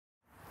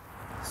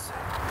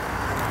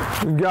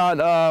We've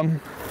got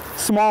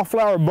small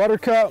flower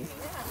buttercup,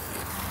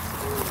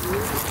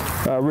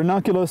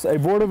 ranunculus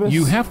abortivus.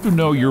 You have to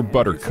know your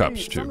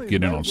buttercups to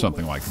get in on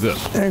something like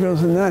this. There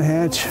goes the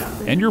nuthatch.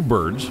 And your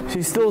birds.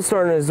 She's still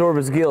starting to absorb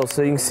his gills,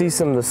 so you can see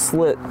some of the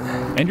slit.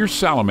 And your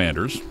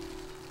salamanders.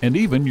 And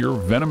even your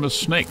venomous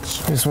snakes.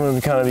 Just wanted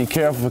to kind of be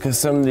careful because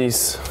some of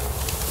these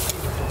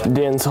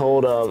dens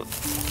hold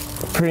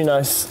pretty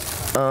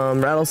nice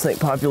rattlesnake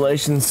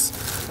populations.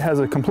 It has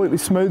a completely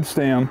smooth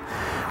stem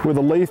with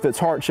a leaf that's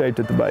heart-shaped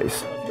at the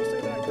base.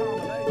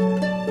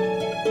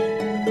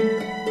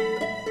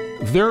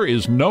 There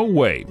is no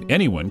way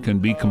anyone can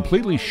be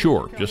completely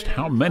sure just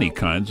how many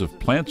kinds of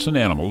plants and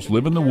animals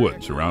live in the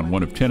woods around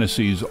one of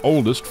Tennessee's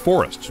oldest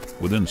forests,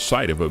 within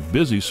sight of a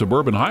busy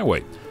suburban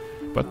highway.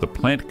 But the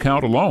plant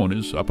count alone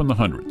is up in the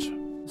hundreds.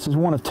 This is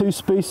one of 2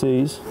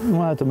 species.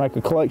 We'll have to make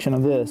a collection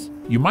of this.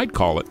 You might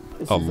call it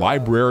a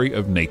library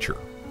of nature.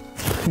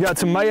 You got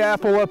some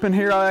mayapple up in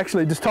here. I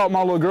actually just taught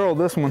my little girl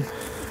this one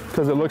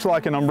because it looks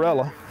like an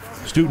umbrella.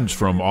 Students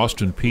from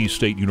Austin Peay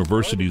State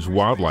University's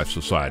Wildlife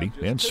Society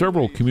and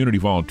several community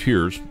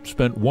volunteers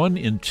spent one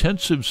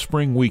intensive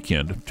spring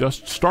weekend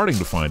just starting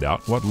to find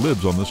out what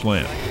lives on this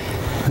land.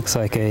 Looks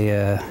like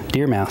a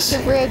deer mouse.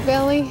 Red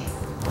belly.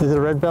 Is it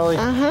a red belly?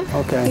 Uh-huh.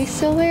 Okay. He's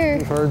still there.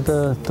 We've heard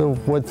the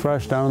wood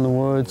thrush down in the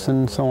woods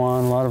and so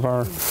on. A lot of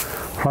our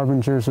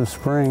harbingers of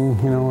spring,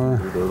 you know,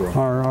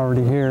 are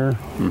already here.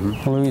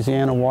 The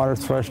Louisiana water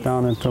thrush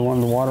down at one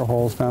of the water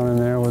holes down in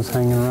there was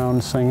hanging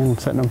around singing,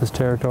 setting up his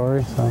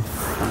territory.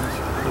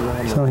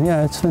 So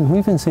yeah,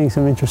 we've been seeing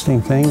some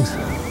interesting things.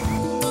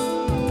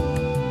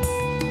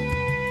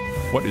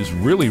 What is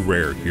really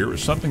rare here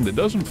is something that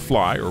doesn't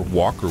fly or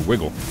walk or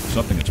wiggle,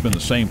 something that's been the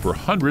same for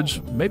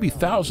hundreds, maybe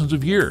thousands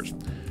of years.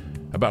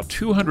 About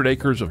 200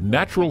 acres of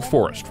natural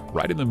forest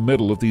right in the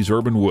middle of these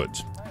urban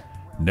woods.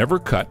 Never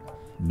cut,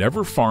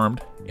 never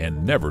farmed,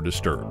 and never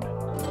disturbed.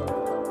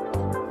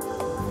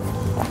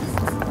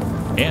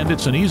 And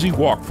it's an easy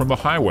walk from the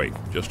highway,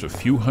 just a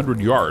few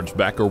hundred yards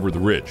back over the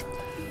ridge.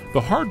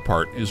 The hard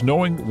part is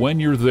knowing when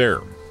you're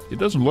there. It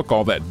doesn't look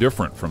all that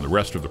different from the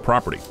rest of the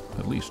property,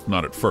 at least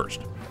not at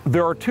first.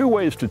 There are 2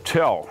 ways to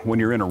tell when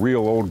you're in a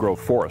real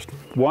old-growth forest.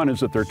 One is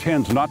that there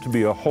tends not to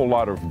be a whole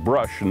lot of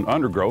brush and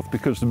undergrowth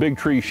because the big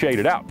trees shade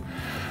it out.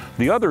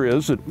 The other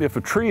is that if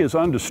a tree is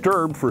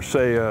undisturbed for,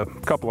 say, a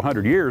couple of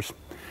hundred years,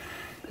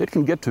 it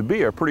can get to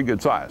be a pretty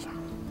good size.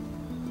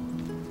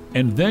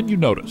 And then you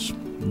notice,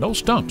 no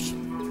stumps.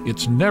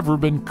 It's never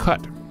been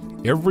cut.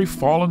 Every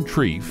fallen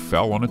tree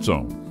fell on its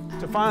own.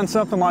 To find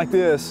something like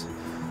this,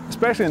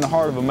 especially in the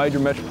heart of a major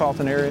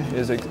metropolitan area,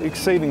 is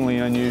exceedingly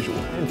unusual.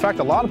 In fact,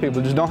 a lot of people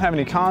just don't have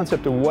any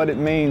concept of what it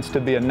means to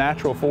be a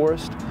natural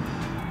forest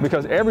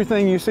because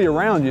everything you see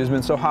around you has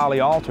been so highly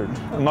altered.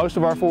 Most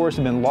of our forests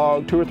have been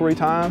logged 2 or 3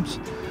 times.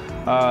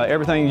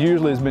 Everything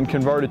usually has been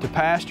converted to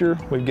pasture.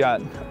 We've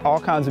got all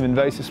kinds of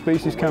invasive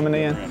species coming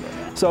in.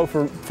 So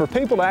for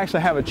people to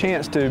actually have a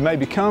chance to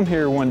maybe come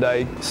here one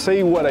day,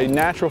 see what a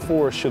natural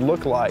forest should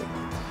look like,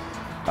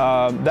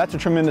 that's a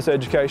tremendous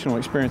educational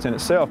experience in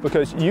itself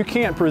because you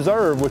can't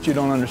preserve what you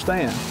don't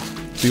understand.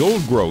 The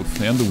old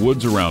growth and the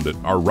woods around it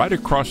are right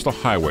across the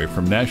highway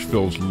from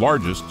Nashville's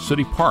largest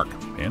city park,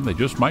 and they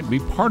just might be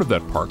part of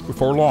that park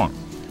before long.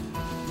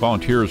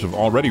 Volunteers have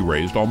already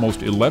raised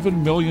almost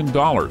 $11 million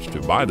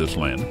to buy this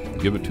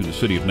land, give it to the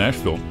city of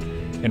Nashville,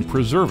 and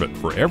preserve it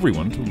for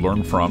everyone to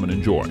learn from and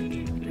enjoy.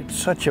 It's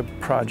such a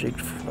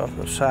project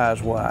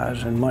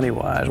size-wise and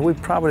money-wise, we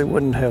probably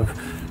wouldn't have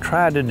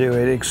tried to do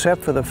it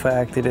except for the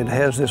fact that it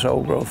has this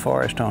old-growth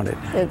forest on it.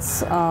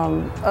 It's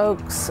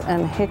oaks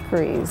and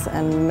hickories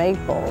and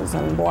maples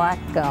and black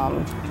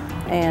gum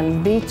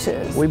and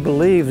beeches. We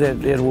believe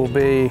that it will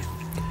be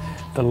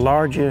the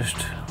largest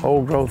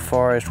old-growth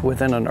forest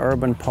within an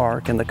urban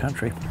park in the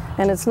country.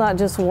 And it's not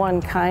just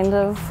one kind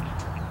of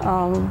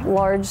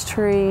large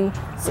tree.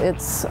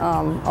 It's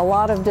a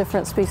lot of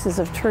different species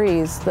of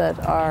trees that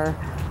are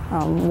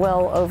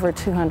well over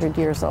 200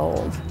 years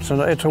old. So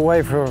it's a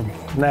way for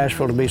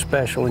Nashville to be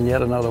special in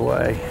yet another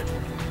way.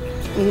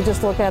 You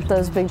just look at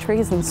those big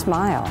trees and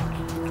smile.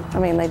 I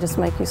mean, they just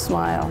make you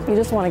smile. You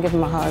just want to give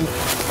them a hug.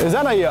 Is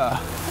that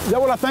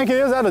what I think it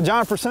is? Is that a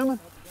giant persimmon?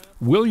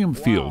 William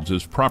Fields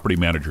is property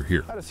manager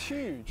here. That is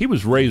huge. He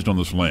was raised on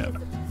this land.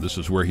 This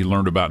is where he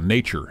learned about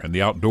nature and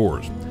the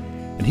outdoors.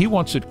 And he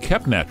wants it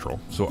kept natural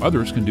so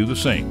others can do the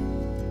same.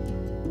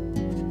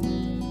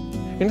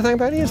 And the thing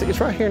about it is, it's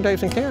right here in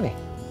Davidson County.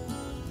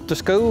 The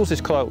schools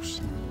is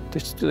close.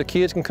 The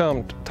kids can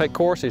come take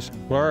courses,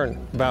 learn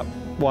about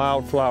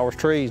wildflowers,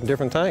 trees, and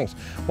different things,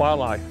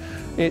 wildlife.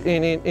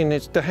 And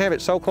it's, to have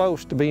it so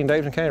close to be in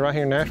Davidson County, right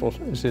here in Nashville,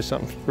 is just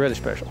something really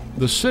special.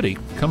 The city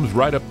comes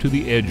right up to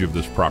the edge of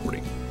this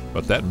property,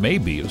 but that may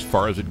be as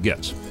far as it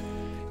gets.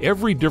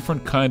 Every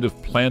different kind of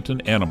plant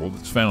and animal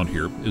that's found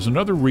here is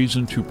another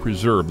reason to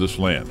preserve this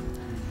land.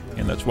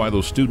 And that's why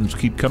those students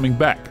keep coming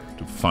back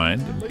to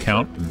find and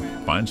count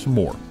and find some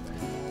more.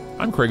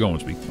 I'm Craig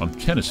Owensby on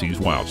Tennessee's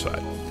Wild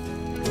Side.